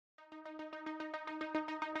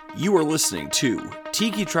You are listening to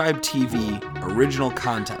Tiki Tribe TV original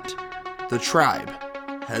content. The tribe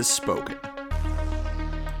has spoken.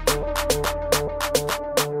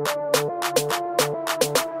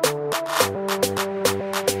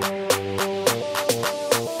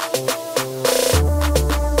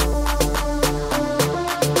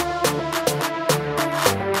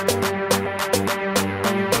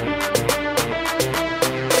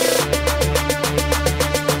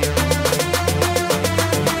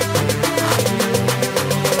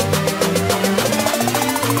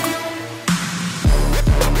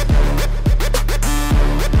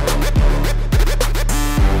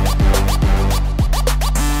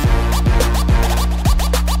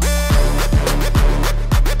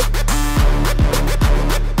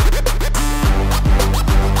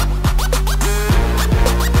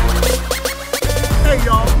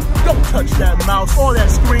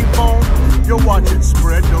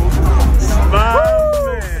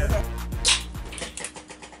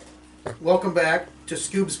 Welcome back to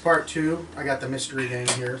Skoobs Part 2. I got the mystery gang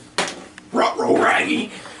here. Rut Ruh,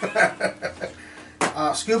 Ranney.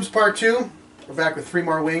 Skoobs Part 2. We're back with 3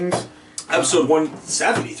 more wings. Episode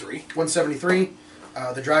 173. 173.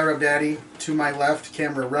 The Dry Rub Daddy. To my left,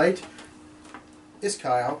 camera right, is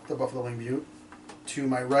Kyle, the Buffalo Wing Beaut. To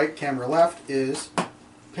my right, camera left, is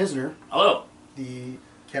Pistner. Hello. The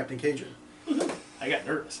Captain Cajun. I got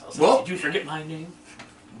nervous. I was Well, like, did you forget my name?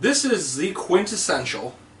 This is the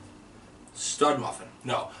quintessential stud muffin.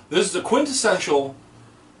 No, this is the quintessential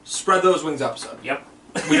spread those wings episode. Yep.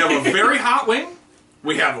 We have a very hot wing,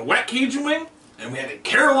 we have a wet Cajun wing, and we have a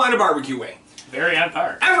Carolina barbecue wing. Very on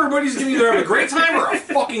par. Everybody's going to either have a great time or a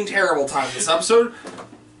fucking terrible time this episode.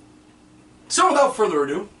 So without further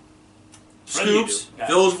ado, Skoobs,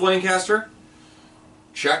 Village of Lancaster,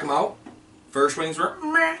 check them out. First wings were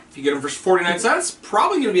meh. If you get them for 49 cents,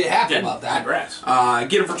 probably going to be happy about that. Congrats.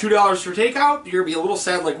 Get them for $2 for takeout, you're going to be a little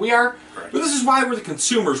sad like we are. Right. But this is why we're the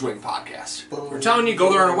Consumer's Wing podcast. We're telling you,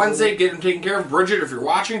 go there on a Wednesday, get them taken care of. Bridget, if you're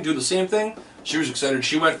watching, do the same thing. She was excited.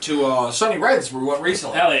 She went to Sunny Reds, where we went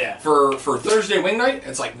recently. Hell yeah. For Thursday wing night.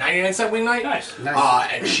 It's like 99-cent wing night. Nice.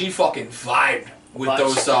 And she fucking vibed with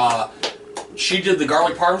those... She did the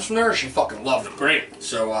garlic parms from there. She fucking loved them. Great.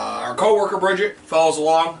 So our coworker Bridget follows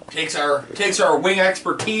along, takes our wing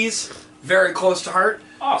expertise very close to heart.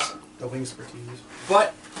 Awesome. The wing expertise.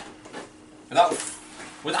 But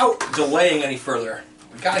without delaying any further,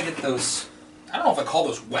 we gotta get those. I don't know if I call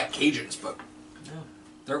those wet Cajuns, but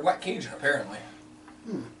they're wet Cajun apparently.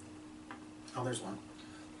 Oh, there's one.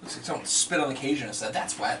 Looks like someone spit on the Cajun and said,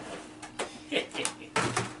 "That's wet."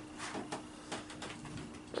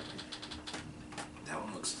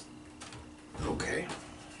 Okay.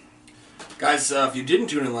 Guys, if you didn't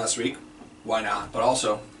tune in last week, why not? But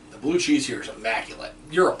also, the blue cheese here is immaculate.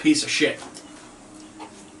 You're a piece of shit.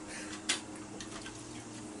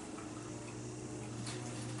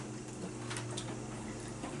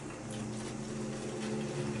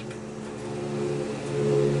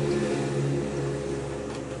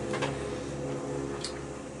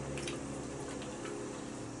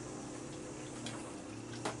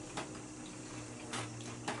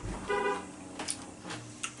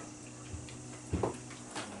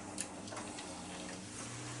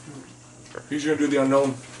 He's going to do the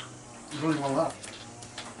unknown. There's only one left.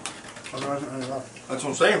 Otherwise, there's only left. That's what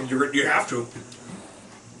I'm saying. You have to.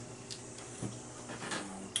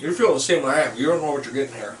 You feel the same way I am. You don't know what you're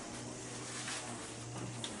getting here.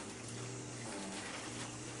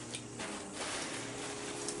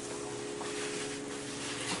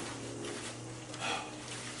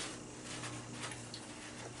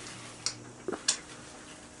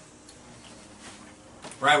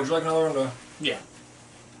 Ryan, would you like another one? Yeah.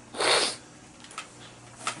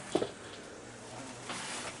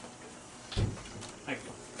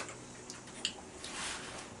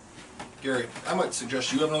 Gary, I might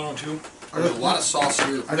suggest you have another one too. There's a lot of sauce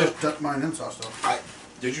here. I just dipped mine in sauce though.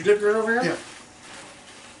 Did you dip yours over here?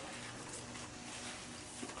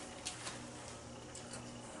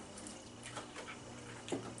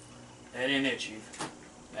 Yeah. That ain't it, Chief.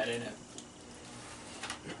 That ain't it.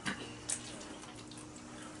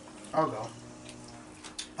 I'll go.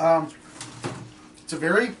 It's a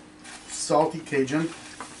very salty Cajun.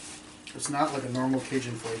 It's not like a normal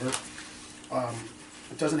Cajun flavor.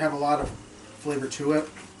 It doesn't have a lot of flavor to it.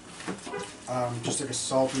 Just like a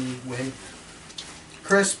salty wing.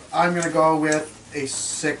 Crisp, I'm going to go with a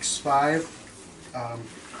 6.5.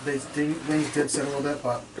 The wings did sit a little bit,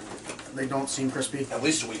 but they don't seem crispy. At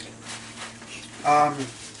least a week.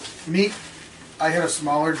 Meat, I had a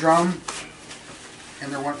smaller drum,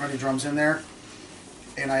 and there weren't any drums in there.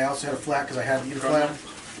 And I also had a flat because I had to eat a flat.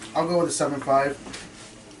 I'll go with a 7.5.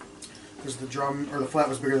 because the drum, or the flat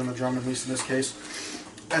was bigger than the drum, at least in this case.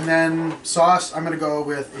 And then sauce, I'm going to go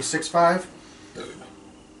with a 6.5.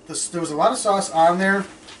 There was a lot of sauce on there,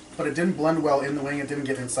 but it didn't blend well in the wing. It didn't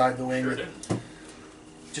get inside the wing. Sure didn't.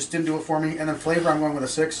 Just didn't do it for me. And then flavor, I'm going with a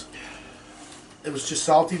 6. It was just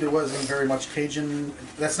salty. There wasn't very much Cajun.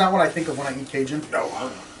 That's not what I think of when I eat Cajun.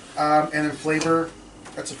 No. And then flavor,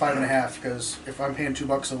 that's a 5.5, because if I'm paying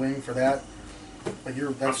 $2 a wing for that, like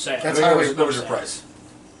that's highway. What was your price?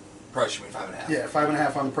 Price, you mean 5.5? Yeah,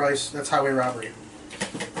 5.5 on the price. That's highway robbery.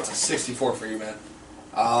 That's a 64 for you, man.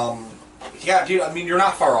 Yeah, dude. I mean, you're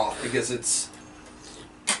not far off because it's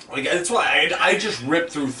like that's why I just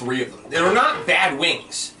ripped through 3 of them. They're not bad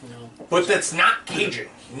wings, but that's not Cajun.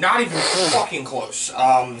 Not even fucking close.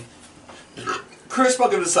 Crisp, I'll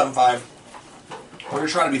give it a 7.5. We're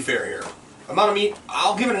just trying to be fair here. Amount of meat,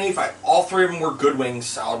 I'll give it an 8.5. All 3 of them were good wings,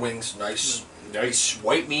 solid wings, nice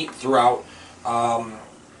white meat throughout.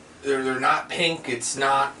 They're not pink, it's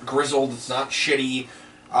not grizzled, it's not shitty.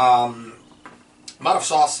 Amount of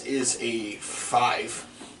sauce is a 5.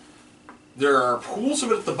 There are pools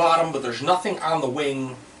of it at the bottom, but there's nothing on the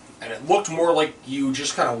wing, and it looked more like you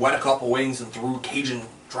just kind of wet a couple wings and threw Cajun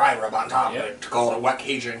dry rub on top of it to call it a wet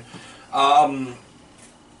Cajun.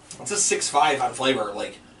 It's a 6.5 on flavor.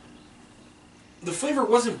 Like, the flavor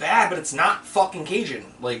wasn't bad, but it's not fucking Cajun.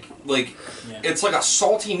 It's like a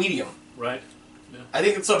salty medium. Right. Yeah. I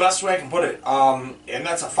think it's the best way I can put it. And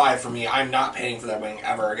that's a 5 for me. I'm not paying for that wing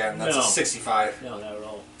ever again. That's a 65. No, not at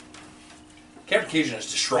all. Captain Cajun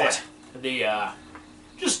is distraught. Yeah.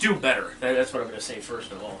 Just do better. That's what I'm going to say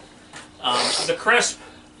first of all. The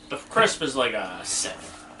crisp is like a 7.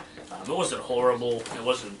 It wasn't horrible. It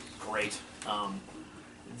wasn't great.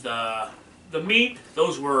 The meat,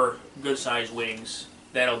 those were good sized wings.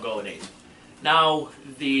 That'll go at 8. Now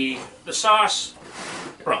the sauce,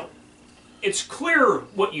 bro. It's clear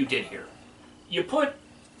what you did here. You put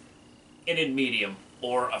it in medium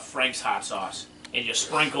or a Frank's hot sauce, and you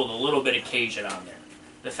sprinkled a little bit of Cajun on there.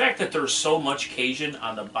 The fact that there's so much Cajun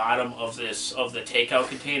on the bottom of the takeout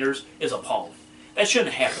containers is appalling. That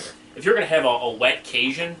shouldn't happen. If you're going to have a wet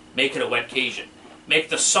Cajun, make it a wet Cajun. Make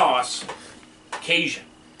the sauce Cajun.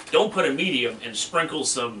 Don't put a medium and sprinkle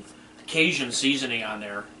some Cajun seasoning on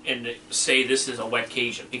there and say this is a wet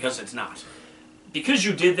Cajun, because it's not. Because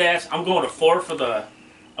you did that, I'm going to 4 for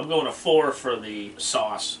the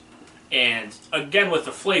sauce. And again with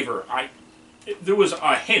the flavor, there was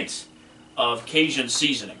a hint of Cajun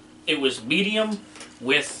seasoning. It was medium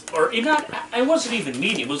with, or not, it wasn't even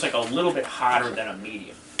medium, it was like a little bit hotter than a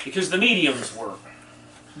medium. Because the mediums were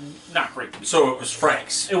not great. So it was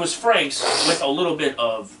Frank's. It was Frank's with a little bit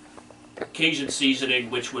of Cajun seasoning,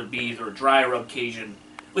 which would be either dry rub Cajun,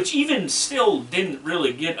 which even still didn't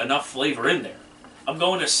really get enough flavor in there. I'm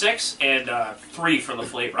going to 6 and 3 for the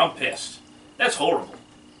flavor. I'm pissed. That's horrible.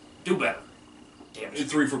 Do better. Damn it.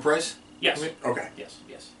 3 for price? Yes. Okay. Yes.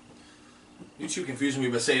 You two confusing me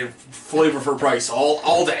by saying flavor for price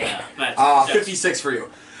all day. 56 for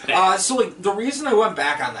you. So like the reason I went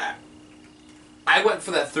back on that, I went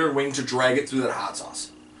for that third wing to drag it through that hot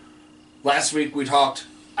sauce. Last week we talked,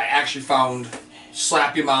 I actually found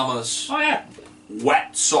Slap Your Mama's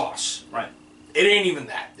wet sauce. Right. It ain't even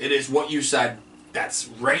that. It is what you said. That's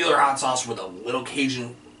regular hot sauce with a little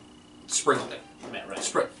Cajun sprinkled in. Man, right.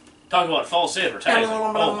 Sprinkle. Talk about false advertising.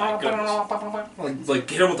 Oh my goodness. Like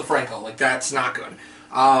hit him with the Franco. Like that's not good.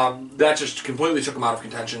 That just completely took him out of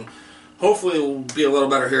contention. Hopefully it'll be a little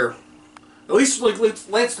better here. At least like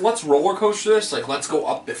let's roller coaster this. Like let's go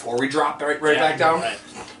up before we drop right back down. Right.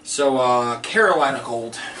 So Carolina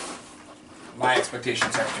Gold. My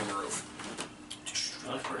expectations have through the roof.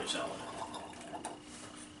 That's pretty solid.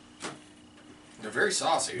 They're very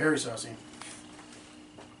saucy. Very saucy.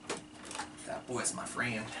 That boy's my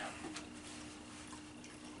friend.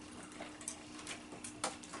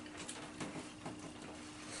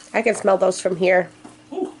 I can smell those from here.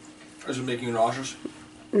 Ooh. Is it making you nauseous?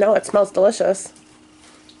 No, it smells delicious.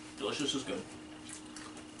 Delicious is good.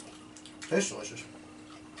 Tastes delicious.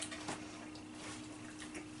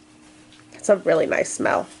 It's a really nice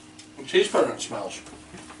smell. It tastes better than it smells.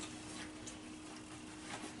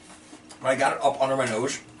 When I got it up under my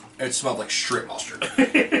nose, it smelled like straight mustard.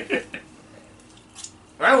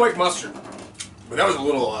 I like mustard, but that was a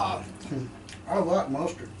little, I like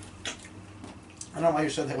mustard. I don't know why you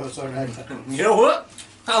said that with a southern accent. You know what?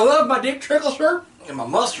 I love my Dick Trickle shirt and my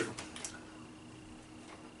mustard.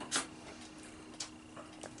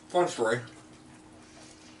 Fun story.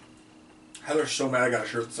 Heather's so mad I got a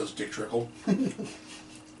shirt that says Dick Trickle. You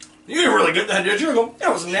didn't really get that, did you? I go, yeah,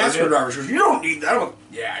 it was a NASCAR driver. She goes, you don't need that. I'm like,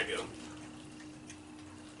 yeah, I do.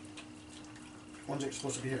 When's it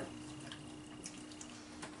supposed to be here?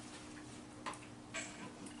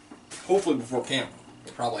 Hopefully before camp.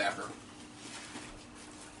 Probably after.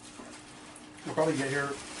 We'll probably get here.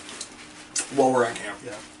 While we're at camp.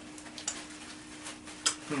 Yeah.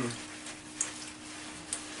 You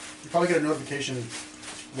probably get a notification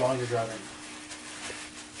while you're driving.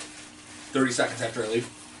 30 seconds after I leave.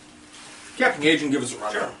 Captain Cajun, give us a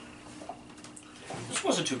run. Sure. This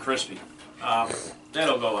wasn't too crispy.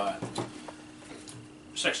 That'll go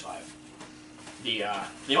 6.5. The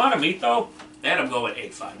amount of meat though, that'll go at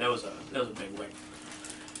 8.5. That was a big wing.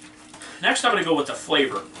 Next, I'm gonna go with the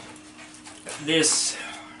flavor. This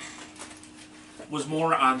was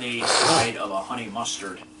more on the side of a honey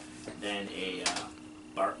mustard than a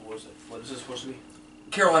what is this supposed to be?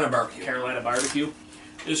 Carolina barbecue. Carolina barbecue.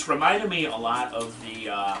 This reminded me a lot of the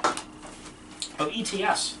of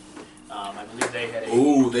ETS. I believe they had a...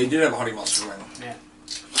 Ooh, they did have a honey mustard wing. Yeah.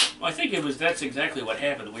 Well, I think that's exactly what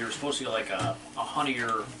happened. We were supposed to get like a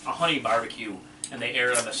honey barbecue, and they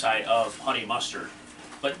aired on the side of honey mustard.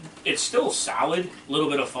 But it's still solid. A little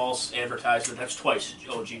bit of false advertisement. That's twice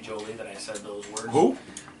OG Jolie that I said those words. Who?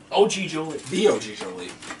 OG Jolie. The OG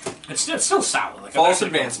Jolie. It's still solid. Like, False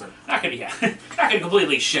advancement. Not gonna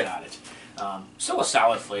completely shit on it. Still a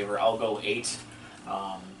solid flavor. I'll go 8.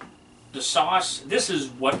 The sauce, this is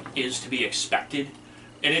what is to be expected,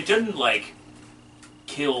 and it didn't like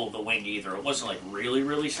kill the wing either. It wasn't like really,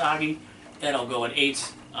 really soggy. Then I'll go an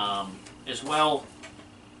 8 as well.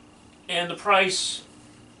 And the price,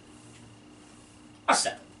 a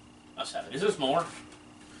 7. A 7. Is this more?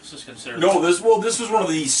 Is this considered? No, this was one of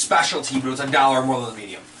the specialty, but it's $1 more than the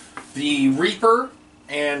medium. The Reaper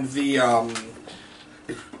and the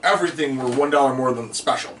everything were $1 more than the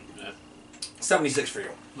special. Yeah. 76 for you.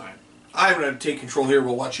 All right. I'm going to take control here.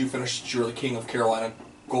 We'll let you finish since you're the king of Carolina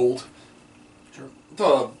Gold. Sure.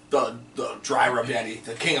 The dry rub daddy,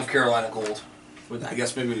 the king of Carolina Gold. With, I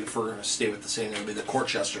guess maybe if we're going to stay with the same, it would be the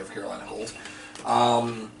Corchester of Carolina Gold.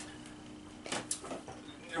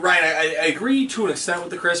 Ryan, I agree to an extent with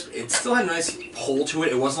the crisp. It still had a nice pull to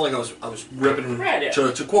it. It wasn't like I was ripping. Right, yeah.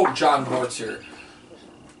 To quote John Bortz here,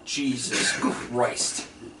 Jesus Christ.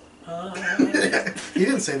 He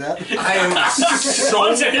didn't say that. I am so...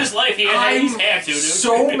 Once in his life, he's had to, dude.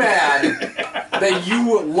 so mad that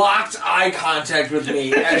you locked eye contact with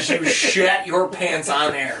me as you shat your pants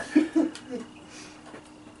on air.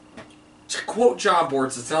 To quote John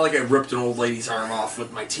Bortz, it's not like I ripped an old lady's arm off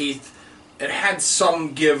with my teeth. It had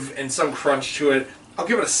some give and some crunch to it. I'll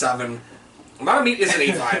give it a 7. Amount of meat is an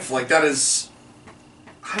 8.5. Like, that is...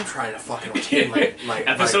 I'm trying to fucking retain my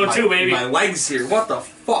Episode 2, baby. My legs here. What the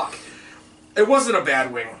fuck? It wasn't a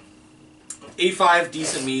bad wing. 8.5,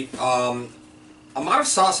 decent meat. Amount of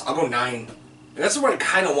sauce, I'll go 9. And that's what I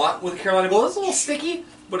kind of want with Carolina Gold. It's a little sticky,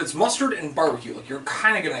 but it's mustard and barbecue. Like, you're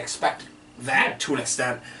kind of going to expect that to an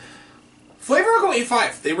extent. Flavor, I'll go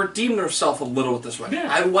 8.5. They redeemed themselves a little with this one. Yeah,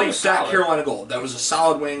 I like that solid. Carolina Gold. That was a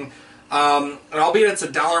solid wing. And albeit it's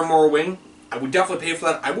 $1 more wing, I would definitely pay for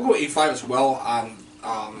that. I will go 8.5 as well on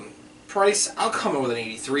price. I'll come in with an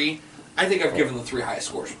 83. I think I've given the 3 highest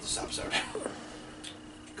scores for this episode.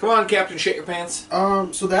 Come on, Captain, shit your pants.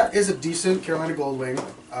 So that is a decent Carolina Gold wing.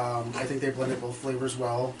 I think they blended both flavors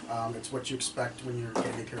well. It's what you expect when you're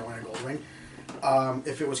getting a Carolina Gold wing.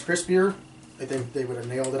 If it was crispier, I think they would have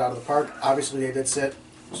nailed it out of the park. Obviously, they did sit,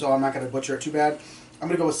 so I'm not going to butcher it too bad. I'm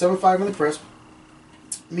going to go with 7.5 on the crisp.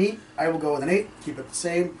 Meat, I will go with an 8. Keep it the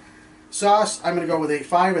same. Sauce, I'm going to go with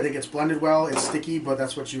 8.5. I think it's blended well. It's sticky, but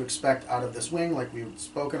that's what you expect out of this wing, like we've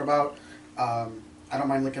spoken about. I don't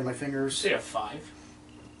mind licking my fingers. Say a 5.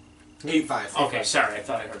 8.5. Okay, sorry. I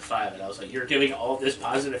thought I heard 5, and I was like, "You're giving all this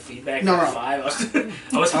positive feedback No, for no. 5."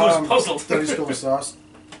 I was puzzled. Did I just go with sauce?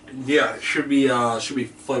 Yeah, it should be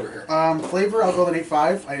flavor here. Flavor, I'll go with an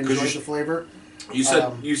 8.5. I enjoyed the flavor.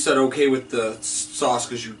 You said okay with the sauce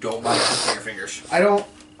because you don't like licking your fingers. I don't.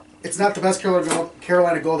 It's not the best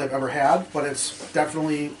Carolina Gold I've ever had, but it's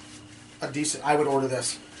definitely a decent. I would order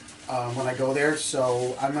this when I go there.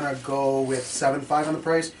 So I'm gonna go with 7.5 on the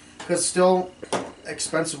price because still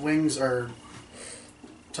expensive wings are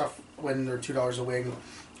tough when they're $2 a wing.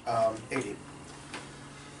 80.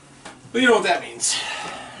 But you know what that means.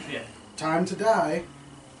 Yeah. Time to die.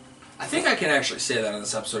 I think I can actually say that in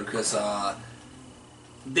this episode because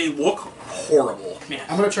they look horrible. Yeah.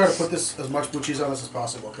 I'm gonna try to put this as much blue cheese on this as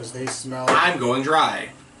possible because they smell. I'm going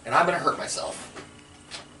dry, and I'm going to hurt myself.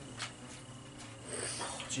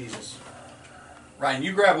 Jesus. Ryan,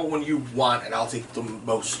 you grab one you want, and I'll take the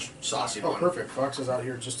most saucy Oh, one. perfect. Fox is out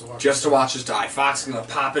here just to watch. Just to watch us die. Fox is going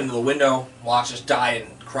to pop into the window, watch us die,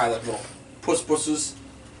 and cry like little pusses.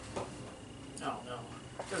 Oh no,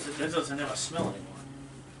 that doesn't have a smell anymore.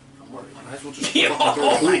 I'm worried. Might as well just fucking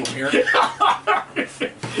throw a clue in here.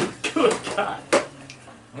 hot.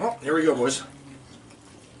 Well, here we go, boys.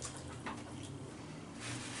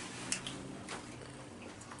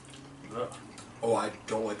 Ugh, Oh, I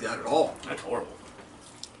don't like that at all. that's horrible.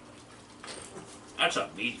 That's a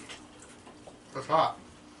meat. That's hot.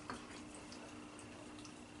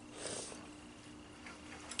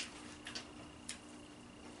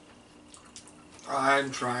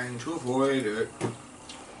 I'm trying to avoid it.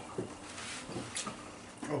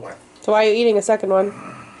 Oh, what? So why are you eating a second one?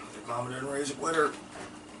 Mama didn't raise a quitter.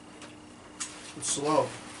 It's slow.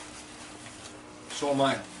 So am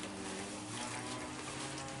I.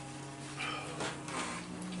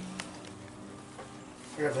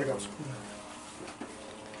 I got hiccups.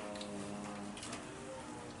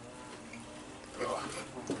 Oh,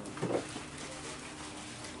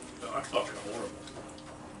 that's fucking horrible.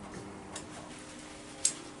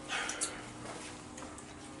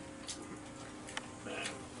 Man.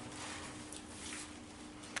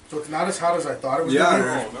 So it's not as hot as I thought it was Yeah,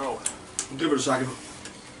 going to be. Oh, no. Give it a second.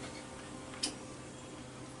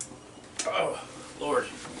 Oh, Lord.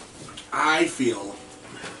 I feel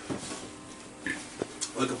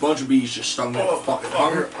like a bunch of bees just stung me in the fucking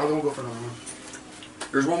hunger. I won't go for another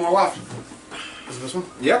one. There's one more left. Is it this one?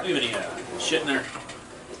 Yep. Do you have any shit in there?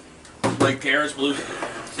 Like carrots, blue there's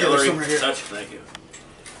celery, some right here. such? Thank you.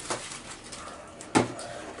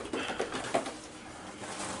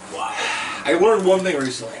 Wow. I learned one thing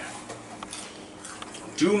recently.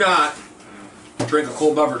 Do not drink a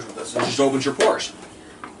cold beverage with this. It just opens your pores.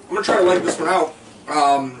 I'm gonna try to like this one out.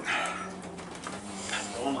 Oh,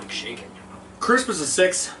 I'm like shaking. Crisp is a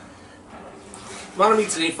 6. Amount of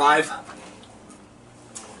meat's an 8.5.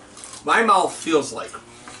 My mouth feels like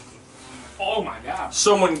Oh my god.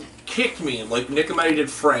 someone kicked me like Nick and Maddie did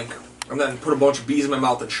Frank, and then put a bunch of bees in my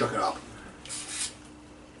mouth and shook it up.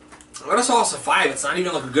 I'm gonna sauce a 5. It's not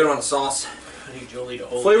even like a good amount of sauce. I need Jolie to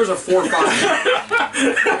hold. Flavors are 4 or 5.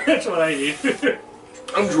 That's what I need.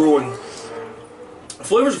 I'm drooling.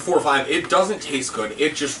 Flavors are 4 or 5. It doesn't taste good.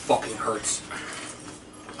 It just fucking hurts.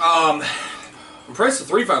 I'm priced at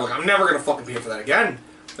 3.5. Like I'm never gonna fucking pay for that again.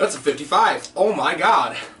 That's a 55. Oh my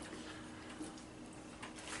god.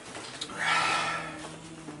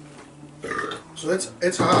 So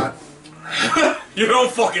it's hot. You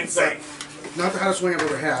don't fucking say. Not the hottest wing I've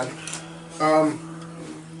ever had.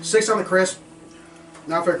 6 on the crisp.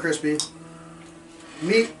 Not very crispy.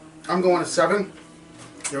 Meat, I'm going to 7.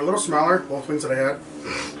 They're a little smaller, both wings that I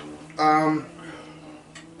had.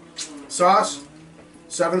 Sauce,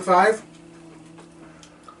 7.5.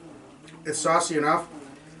 It's saucy enough.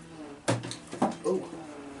 Ooh.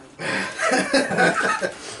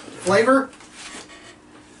 Flavor,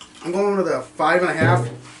 I'm going with a 5.5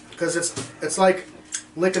 because it's like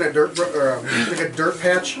licking a dirt like a dirt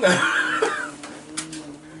patch,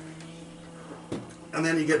 and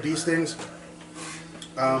then you get bee stings.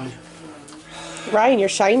 Ryan, you're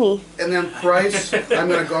shiny. And then price, I'm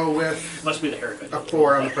gonna go with Must be the haircut. a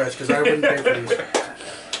 4 on the price because I wouldn't pay for these.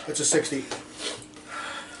 It's a 60.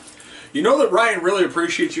 You know that Ryan really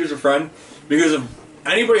appreciates you as a friend because if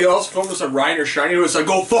anybody else filmed us on Ryan or Shiny, it was like,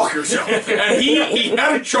 go fuck yourself. And he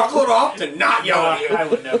had to chuckle it off to not yell at you. I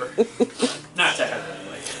would never. Not to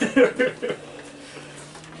have anyway.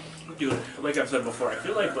 Dude, like I've said before, I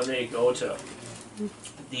feel like when they go to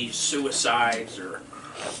these suicides or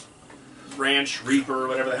Ranch Reaper or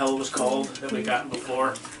whatever the hell it was called that we gotten before,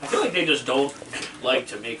 I feel like they just don't like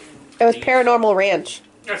to make. It was these- Paranormal Ranch.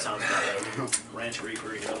 That sounds about right. Ranch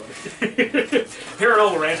Reaper, you know.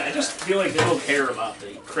 Paranormal Ranch. I just feel like they don't care about the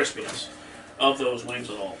crispiness of those wings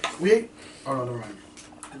at all. We ate. Oh no, never mind.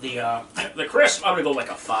 The crisp, I'm gonna go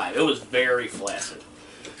like a 5. It was very flaccid.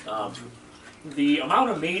 The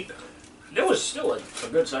amount of meat, it was still a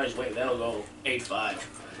good sized wing. That'll go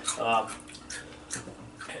 8.5.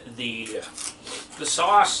 The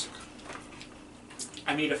sauce,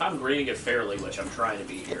 I mean, if I'm grading it fairly, which I'm trying to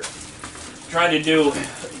be here, trying to do,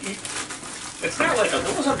 it's not like there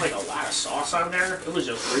wasn't like a lot of sauce on there. It was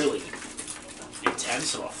just really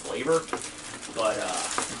intense of a flavor. But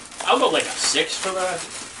I'll go like a 6 for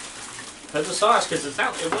the sauce because it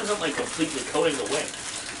wasn't like completely coating the wing.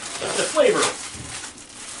 But the flavor,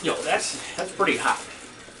 that's pretty hot.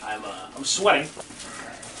 I'm sweating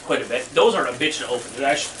quite a bit. Those are a bitch to open.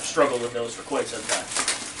 I struggled with those for quite some time.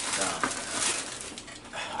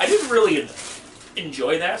 I didn't really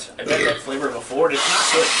enjoy that. I've had that flavor before, and it's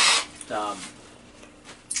not good.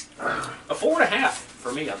 A 4.5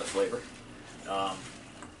 for me on the flavor.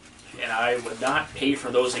 And I would not pay for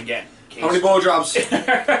those again. How many blowjobs?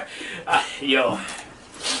 Yo,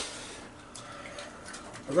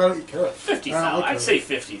 I'd rather eat carrots. 50,000. I don't like I'd carrots. say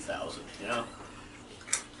 50,000.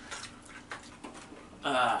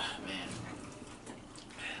 Man.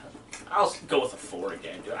 I'll go with a 4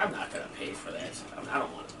 again, dude. I'm not gonna pay for that. I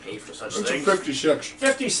don't want to pay for such It's a things. 56.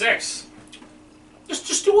 56.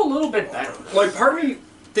 Just do a little bit better. Like, part of me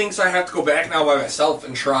thinks I have to go back now by myself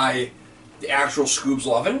and try the actual Skoobs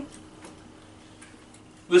Lovin'.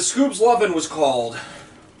 The Skoobs Lovin' was called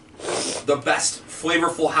the best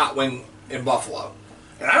flavorful hot wing in Buffalo.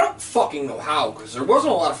 And I don't fucking know how, because there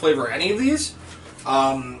wasn't a lot of flavor in any of these.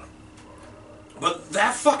 But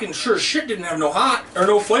that fucking sure as shit didn't have no hot, or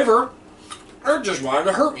no flavor. It just wanted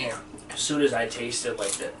to hurt me. As soon as I tasted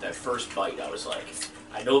like that first bite, I was like,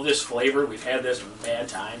 I know this flavor. We've had this bad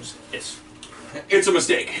times. It's a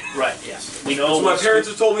mistake. Right. Yes. We know. That's what my parents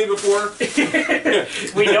have told me before.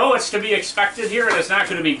 We know it's to be expected here, and it's not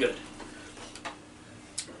going to be good.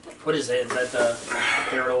 What is that? Is that the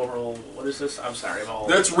paranormal? What is this? I'm sorry. I'm all.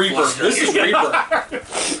 That's Reaper. flustered. This is Reaper.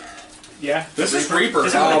 Yeah. This is Reaper.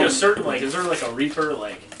 Is there like a certain is there like a Reaper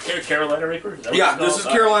Carolina Reaper? Is that what Yeah, it's this called?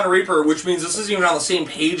 is Carolina Reaper, which means this isn't even on the same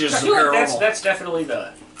page as I the feel like paranormal. that's definitely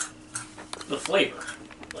the flavor,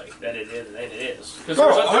 like that it is. Because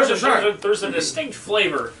Oh, there's a distinct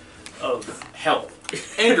flavor of hell,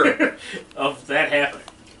 Anger. of that happening.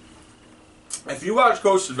 If you watch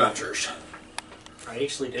Ghost Adventures, I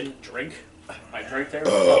actually didn't drink. My drink there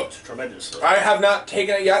helped tremendously. I have not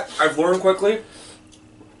taken it yet. I've learned quickly.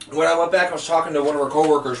 When I went back, I was talking to one of our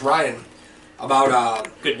coworkers, Ryan, about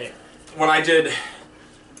Good name. when I did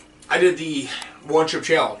the one chip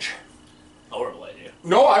challenge. Horrible idea.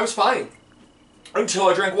 No, I was fine until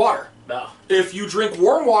I drank water. No. If you drink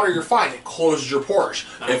warm water, you're fine. It closes your pores.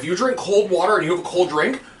 If you drink cold water and you have a cold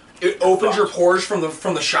drink, it opens your pores from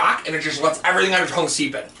the shock, and it just lets everything on your tongue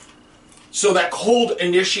seep in. So that cold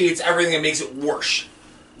initiates everything and makes it worse.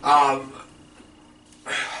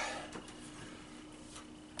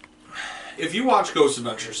 If you watch Ghost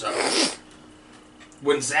Adventures, though,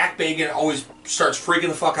 when Zach Bagans always starts freaking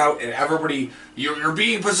the fuck out and everybody, you're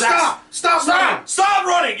being possessed. Stop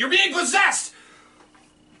running! You're being possessed!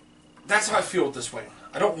 That's how I feel with this wing.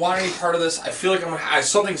 I don't want any part of this. I feel like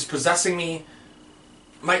something's possessing me.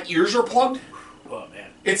 My ears are plugged. Oh man.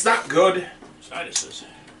 It's not good. Sinuses.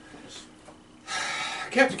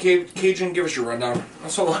 Captain Cajun, give us your rundown. I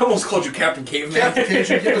almost called you Captain Caveman. Captain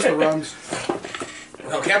Cajun, give us the runs.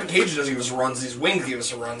 No, Captain Cajun doesn't give us runs. These wings give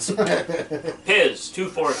us runs. Piz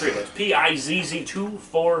 243. That's Pizz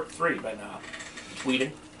 243 by now.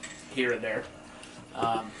 Tweeting here and there.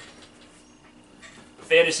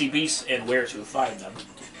 Fantasy Beasts and where to find them.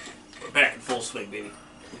 We're back in full swing, baby.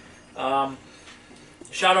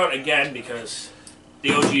 Shout out again because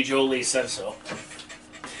the OG Jolie said so.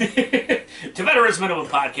 To Veterans Minimum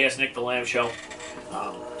Podcast, Nick the Lamb Show.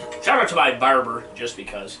 Shout out to my barber, just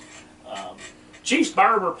because. Chief's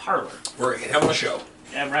Barber Parlor. We're having a show.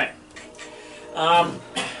 Damn right.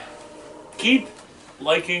 Keep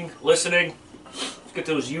liking, listening. Let's get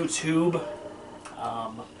those YouTube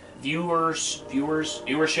viewership.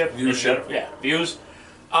 Yeah, views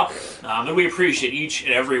up. And we appreciate each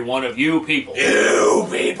and every one of you people. You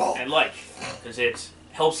people! And because it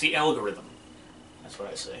helps the algorithm. That's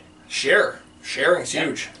what I say. Sharing's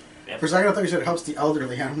huge. For a second, I thought you said it helps the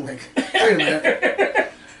elderly. I'm like, wait a minute.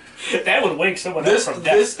 That would wake someone else from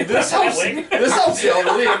death. This helps the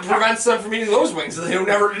elderly. It prevents them from eating those wings, so they don't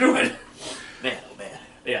never do it. Man, oh man.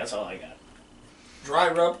 Yeah, that's all I got. Dry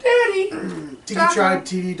rub daddy.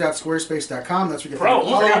 TikiTribeTV.squarespace.com. That's where you Pro, get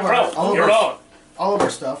you forgot Pro. all of our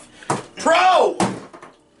stuff. Pro!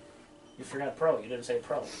 You forgot Pro. You didn't say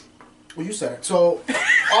Pro. Well, you said it. So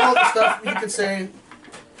all of the stuff you can say,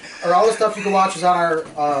 or all the stuff you can watch is on our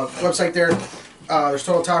website there. There's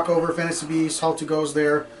Total Talkover, Fantasy Beasts, Halt to Goes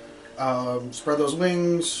there. Spread Those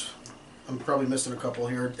Wings. I'm probably missing a couple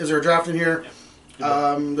here. Is there a draft in here?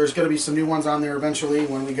 There's going to be some new ones on there eventually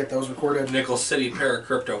when we get those recorded. Nickel City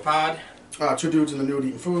Paracrypto Pod. Two Dudes in the Nude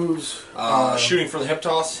Eating Foods. Shooting for the Hip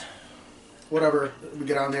Toss. Whatever we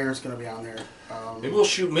get on there, it's going to be on there. Maybe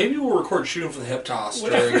we'll record Shooting for the Hip Toss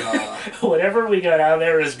during. Whatever we got on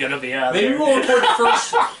there is going to be on there. Maybe we'll record the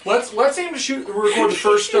first. Let's aim to record the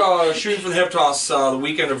first Shooting for the Hip Toss the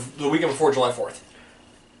weekend before July 4th.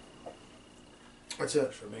 That's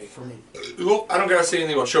it for me. Well, I don't gotta say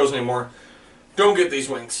anything about shows anymore. Don't get these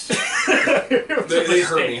wings. they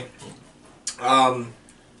hurt me. I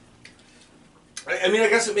mean, I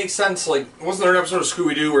guess it makes sense. Like, wasn't there an episode of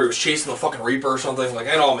Scooby Doo where he was chasing the fucking Reaper or something? Like,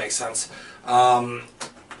 it all makes sense. Shout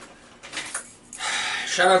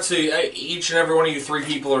out to each and every one of you 3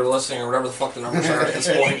 people who are listening, or whatever the fuck the numbers are at this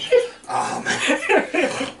point.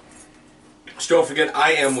 Just don't forget,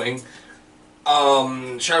 I am Wing.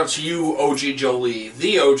 Shout out to you, OG Jolie,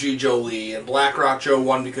 the OG Jolie, and Black Rock Joe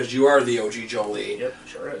 1 because you are the OG Jolie. Yep,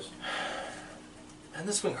 sure is. and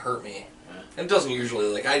this wing hurt me. And it doesn't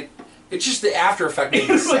usually, like, it's just the after effect made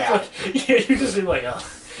me sad. Yeah, you just be like, oh.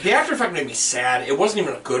 The after effect made me sad. It wasn't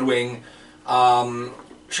even a good wing.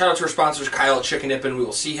 Shout out to our sponsors, Kyle at Chicken Nippin'. We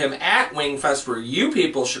will see him at Wing Fest, where you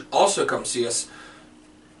people should also come see us.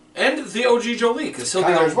 And the OG Jolie, because he'll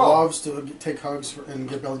be there as well. Loves to take hugs and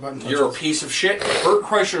get belly button touches. You're a piece of shit. Bert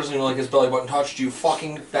Kreischer doesn't even like his belly button touched. You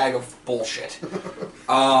fucking bag of bullshit.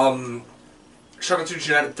 Shout out to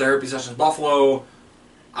Genetic Therapy Sessions Buffalo.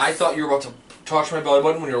 I thought you were about to touch my belly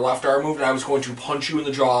button when your left arm moved, and I was going to punch you in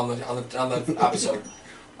the jaw on the episode.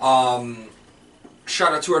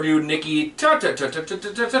 Shout out to our dude Nikki. 2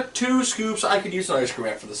 Skoobs. I could use an ice cream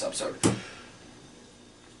after this episode.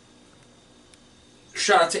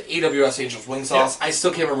 Shout out to AWS Angels Wing Sauce. I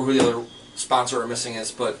still can't remember who the other sponsor we're missing is,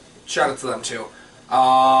 but shout out to them too.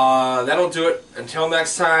 That'll do it. Until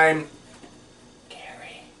next time,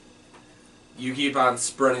 Gary, you keep on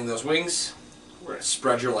spreading those wings. We're going to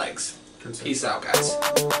spread your legs. Peace out, guys.